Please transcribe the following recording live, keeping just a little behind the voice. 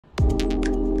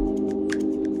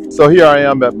So here I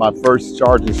am at my first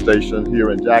charging station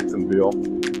here in Jacksonville.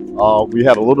 We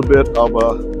had a little bit of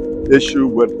a issue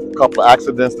with a couple of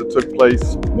accidents that took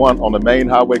place, one on the main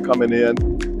highway coming in,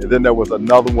 and then there was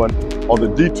another one on the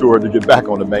detour to get back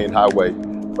on the main highway.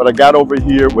 But I got over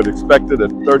here with expected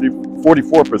at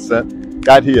 44%,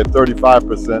 got here at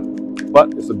 35%,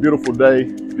 but it's a beautiful day,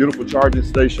 beautiful charging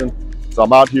station. So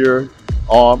I'm out here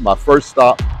on my first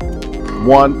stop,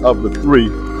 one of the three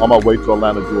on my way to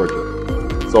Atlanta, Georgia.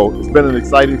 So it's been an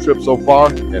exciting trip so far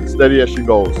and steady as she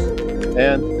goes.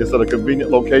 And it's at a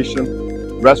convenient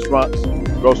location, restaurants,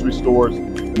 grocery stores,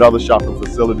 and other shopping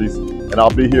facilities. And I'll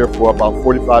be here for about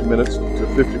 45 minutes to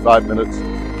 55 minutes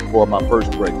for my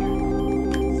first break.